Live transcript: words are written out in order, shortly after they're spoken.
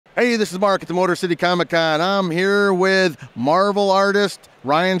Hey, this is Mark at the Motor City Comic Con. I'm here with Marvel artist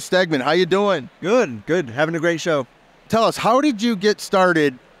Ryan Stegman. How you doing? Good, good. Having a great show. Tell us, how did you get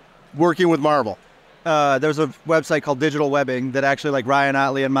started working with Marvel? There's a website called Digital Webbing that actually, like Ryan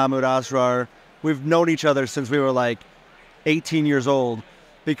Otley and Mahmoud Asrar, we've known each other since we were like 18 years old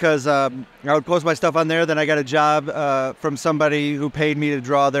because I would post my stuff on there. Then I got a job from somebody who paid me to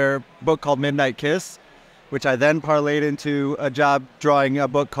draw their book called Midnight Kiss, which I then parlayed into a job drawing a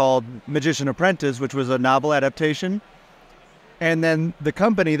book called Magician Apprentice, which was a novel adaptation. And then the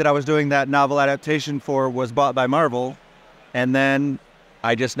company that I was doing that novel adaptation for was bought by Marvel. And then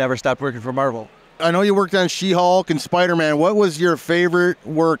I just never stopped working for Marvel. I know you worked on She-Hulk and Spider-Man. What was your favorite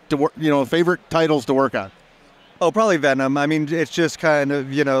work to work, favorite titles to work on? Oh, probably Venom. I mean, it's just kind of,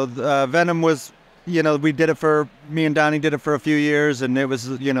 Venom was, we did it for, me and Donnie did it for a few years, and it was,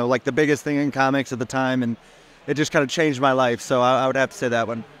 like the biggest thing in comics at the time, and it just kind of changed my life, so I would have to say that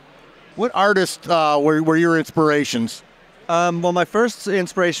one. What artists were your inspirations? Well, my first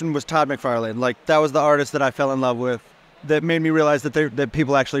inspiration was Todd McFarlane. Like, that was the artist that I fell in love with, that made me realize that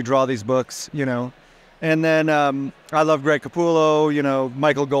people actually draw these books, And then I love Greg Capullo,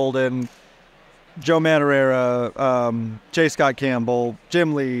 Michael Golden, Joe Madureira, J. Scott Campbell,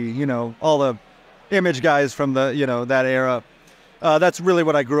 Jim Lee, all the Image guys from the, that era. That's really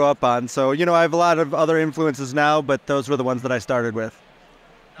what I grew up on. So, I have a lot of other influences now, but those were the ones that I started with.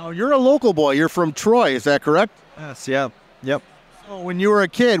 Now, you're a local boy. You're from Troy, is that correct? Yes, yeah, yep. So when you were a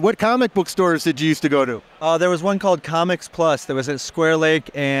kid, what comic book stores did you used to go to? There was one called Comics Plus that was at Square Lake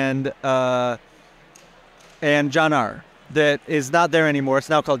and John R. That is not there anymore. It's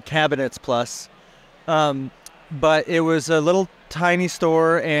now called Cabinets Plus. But it was a little tiny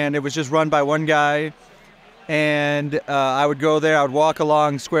store, and it was just run by one guy. And I would go there. I would walk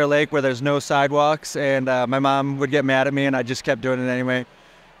along Square Lake where there's no sidewalks, and my mom would get mad at me, and I just kept doing it anyway.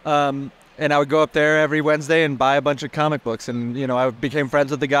 And I would go up there every Wednesday and buy a bunch of comic books, and I became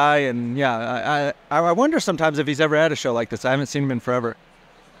friends with the guy. And yeah, I wonder sometimes if he's ever had a show like this. I haven't seen him in forever.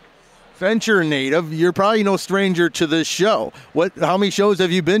 Venture native, you're probably no stranger to this show. How many shows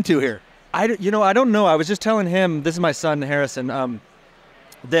have you been to here? I don't know. I was just telling him, this is my son Harrison,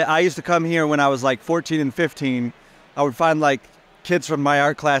 that I used to come here when I was like 14 and 15. I would find like kids from my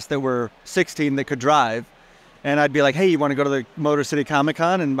art class that were 16 that could drive. And I'd be like, hey, you want to go to the Motor City Comic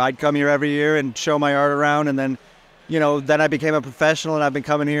Con? And I'd come here every year and show my art around. And then, then I became a professional, and I've been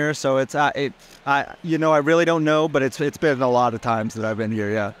coming here. So I really don't know, but it's been a lot of times that I've been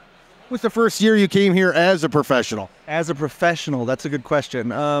here, yeah. What's the first year you came here as a professional? As a professional, that's a good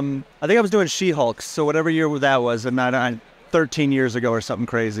question. I think I was doing She-Hulk, so whatever year that was, and 13 years ago or something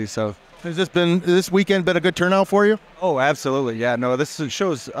crazy. So has this weekend been a good turnout for you? Oh, absolutely. Yeah, no, this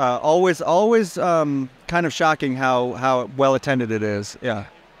show's always kind of shocking how well attended it is. Yeah.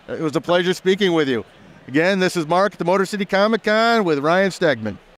 It was a pleasure speaking with you. Again, this is Mark at the Motor City Comic Con with Ryan Stegman.